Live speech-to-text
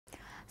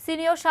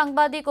Senior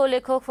সাংবাদিক ও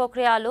লেখক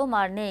ফখরে আলম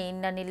আর নেই,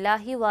 ইন্না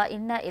লিল্লাহি ওয়া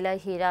ইন্না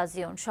ইলাইহি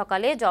রাজিউন।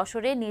 সকালে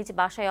যশোরে নিজ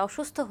বাসায়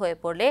অসুস্থ হয়ে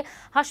পড়লে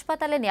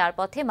হাসপাতালে নেয়ার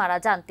পথে মারা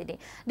যান তিনি।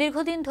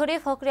 দীর্ঘদিন ধরে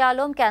ফখরে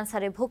আলম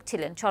ক্যান্সারে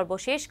ভুগছিলেন।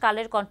 সর্বশেষ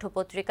কালের কণ্ঠ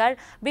পত্রিকার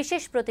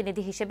বিশেষ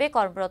প্রতিনিধি হিসেবে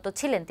কর্মরত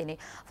ছিলেন তিনি।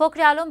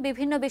 ফখরে আলম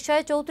বিভিন্ন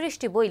বিষয়ে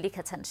 34টি বই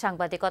লিখেছেন।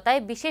 সাংবাদিকতায়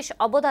বিশেষ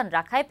অবদান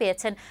রাখায়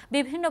পেয়েছেন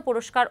বিভিন্ন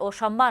পুরস্কার ও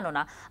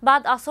সম্মাননা।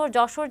 বাদ আসর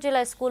যশোর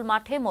জেলা স্কুল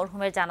মাঠে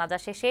মরহুমের জানাজা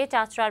শেষে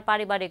চাচড়ার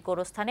পারিবারিক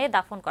গোরস্থানে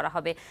দাফন করা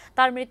হবে।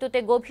 তার মৃত্যুতে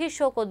গভীর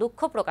শোক ও দুঃখ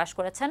প্রকাশ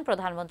করেছেন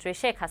প্রধানমন্ত্রী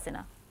শেখ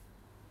হাসিনা।